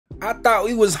I thought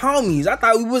we was homies. I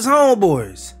thought we was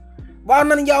homeboys. Why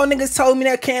none of y'all niggas told me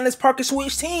that Candace Parker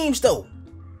switched teams though?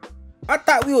 I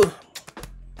thought we were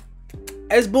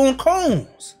as Boone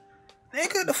Combs.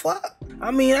 Nigga, the fuck?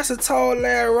 I mean, that's a tall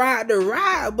lad ride to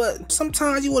ride, but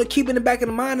sometimes you want to keep in the back of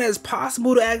the mind that it's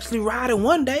possible to actually ride it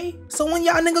one day. So when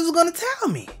y'all niggas was gonna tell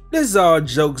me? This is all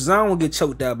jokes. I don't want to get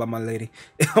choked out by my lady.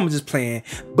 I'm just playing.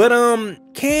 But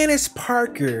Candace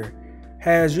Parker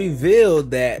has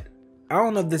revealed that, I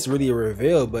don't know if this really a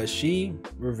reveal, but she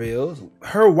reveals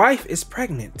her wife is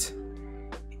pregnant.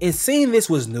 And seeing this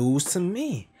was news to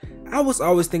me. I was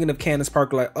always thinking of Candace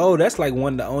Parker like, oh, that's like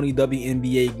one of the only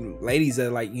WNBA ladies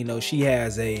that, like, you know, she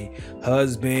has a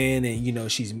husband and, you know,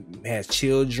 has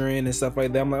children and stuff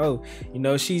like that. I'm like, oh, you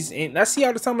know, and I see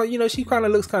all the time, like, you know, she kind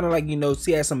of looks kind of like, you know,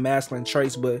 she has some masculine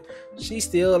traits, but she's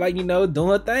still, like, you know, doing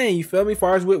her thing, you feel me, as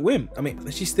far as with women. I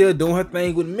mean, she's still doing her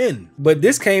thing with men. But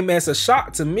this came as a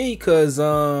shock to me because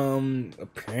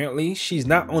apparently she's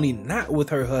not only not with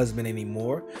her husband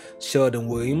anymore, Sheldon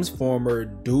Williams, former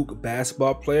Duke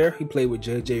basketball player. He played with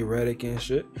JJ Redick and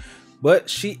shit. But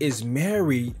she is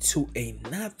married to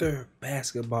another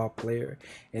basketball player,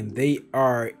 and they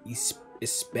are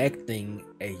expecting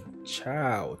a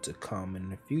child to come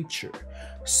in the future.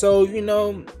 So, you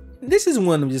know, this is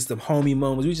one of just the homie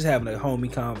moments. We just having a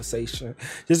homie conversation,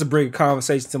 just to bring a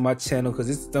conversation to my channel,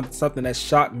 because it's something that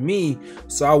shocked me.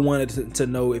 So I wanted to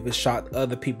know if it shocked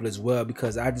other people as well,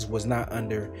 because I just was not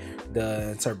under the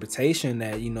interpretation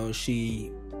that, you know,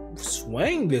 she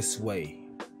swang this way.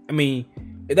 I mean,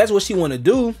 if that's what she want to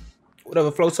do, whatever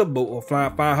floats her boat, or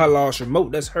find her lost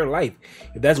remote, that's her life.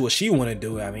 If that's what she want to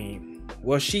do, I mean,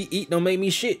 what she eat don't make me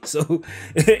shit. So,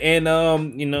 and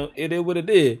you know, it is what it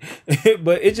is.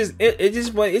 But it's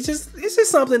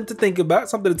just something to think about,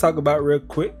 something to talk about real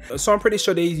quick. So I'm pretty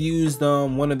sure they used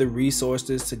one of the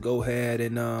resources to go ahead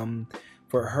and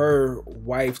for her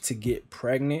wife to get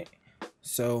pregnant.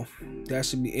 So that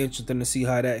should be interesting to see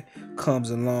how that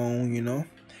comes along, you know.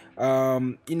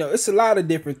 You know, it's a lot of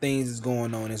different things that's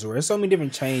going on as well. There's so many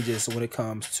different changes when it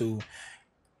comes to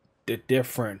the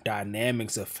different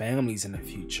dynamics of families in the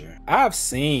future. I've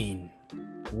seen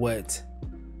what,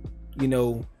 you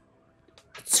know,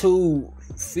 two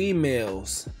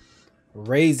females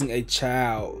raising a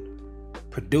child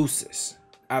produces.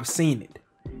 I've seen it.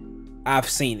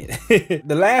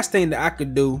 The last thing that I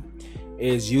could do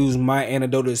is use my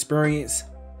anecdotal experience.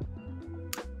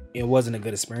 It wasn't a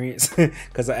good experience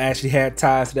because I actually had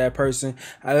ties to that person.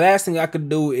 The last thing I could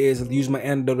do is use my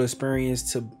anecdotal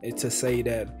experience to say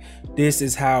that this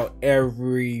is how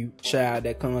every child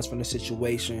that comes from the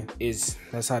situation is.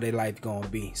 That's how their life gonna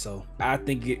be. So I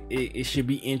think it should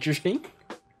be interesting.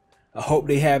 I hope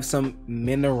they have some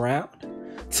men around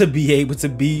to be able to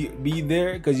be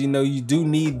there, because, you know, you do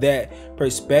need that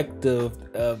perspective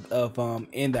of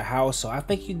in the house. So I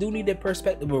think you do need that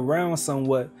perspective around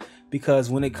somewhat, because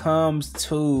when it comes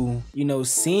to, you know,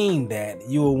 seeing that,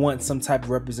 you will want some type of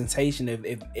representation.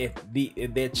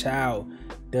 If their child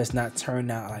does not turn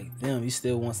out like them, you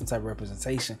still want some type of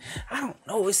representation. I don't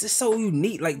know, it's just so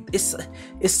unique. Like, it's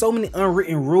so many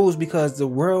unwritten rules, because the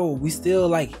world, we still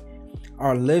like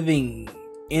are living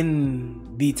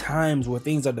in the times where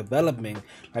things are developing,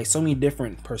 like so many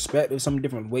different perspectives, so many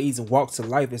different ways and walks of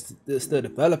life is still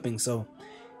developing. So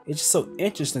it's just so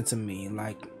interesting to me.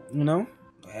 Like, you know,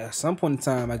 at some point in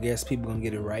time, I guess people gonna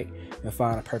get it right and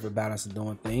find a perfect balance of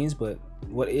doing things. But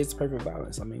what is perfect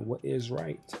balance? I mean, what is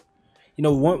right? You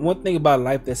know, one thing about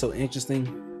life that's so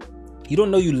interesting, you don't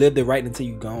know you lived it right until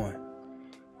you're gone.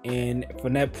 And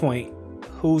from that point,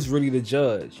 who's really the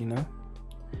judge, you know?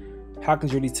 How can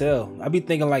you really tell? I be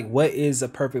thinking, like, what is a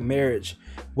perfect marriage?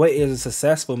 What is a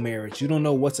successful marriage? You don't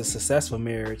know what's a successful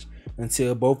marriage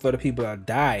until both of the people are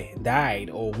died,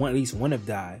 or at least one have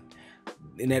died.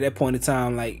 And at that point in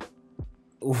time, like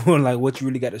what you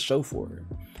really got to show for it.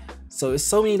 So it's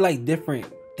so many like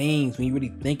different things when you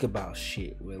really think about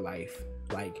shit with life,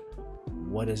 like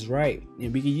what is right.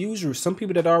 And we can use some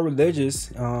people that are religious,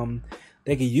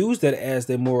 they can use that as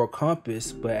their moral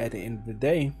compass, but at the end of the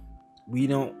day, we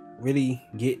don't really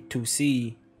get to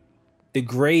see the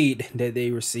grade that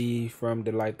they receive from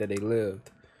the life that they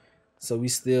lived. So we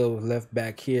still left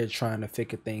back here trying to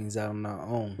figure things out on our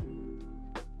own.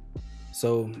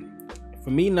 So for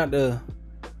me not to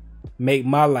make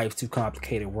my life too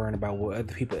complicated worrying about what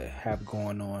other people have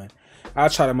going on, I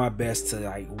try my best to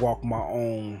like walk my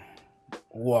own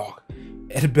walk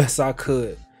at the best I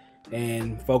could,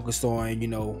 and focused on, you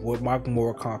know, what my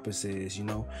moral compass is. You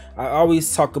know, I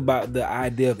always talk about the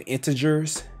idea of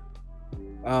integers.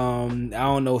 I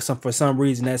don't know, for some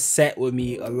reason that sat with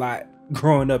me a lot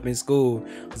growing up in school,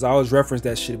 because I always reference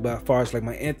that shit. But as far as like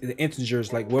the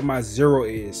integers, like what my 0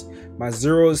 is, my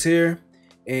 0 is here,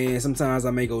 and sometimes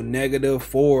I may go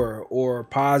 -4 or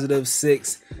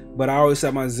 +6, but I always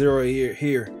have my 0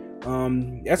 here.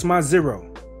 That's my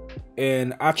 0,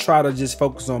 and I try to just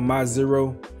focus on my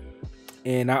 0.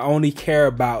 And I only care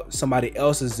about somebody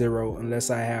else's 0 unless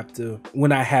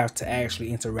when I have to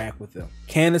actually interact with them.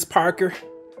 Candace Parker,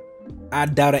 I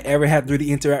doubt I ever have to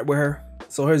really interact with her.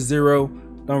 So her 0,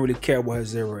 don't really care what her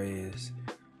 0 is.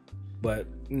 But,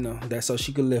 you know, that's so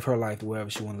she can live her life wherever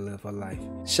she want to live her life.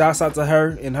 Shouts out to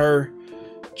her and her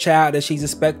child that she's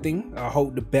expecting. I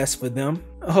hope the best for them.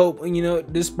 I hope, you know,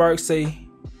 this sparks a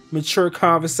mature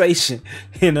conversation.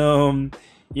 And,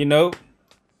 you know,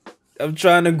 I'm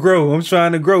trying to grow. I'm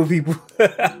trying to grow, people.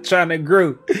 I'm trying to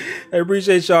grow. I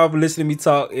appreciate y'all for listening to me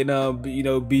talk and you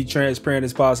know, be transparent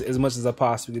as possible, as much as I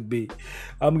possibly could be.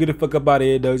 I'm gonna fuck up out of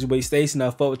here, though. It's your boy Stacy, and I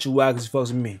fuck with you. Why? Cause you fuck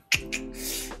with me.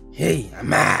 Hey,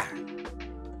 I'm out.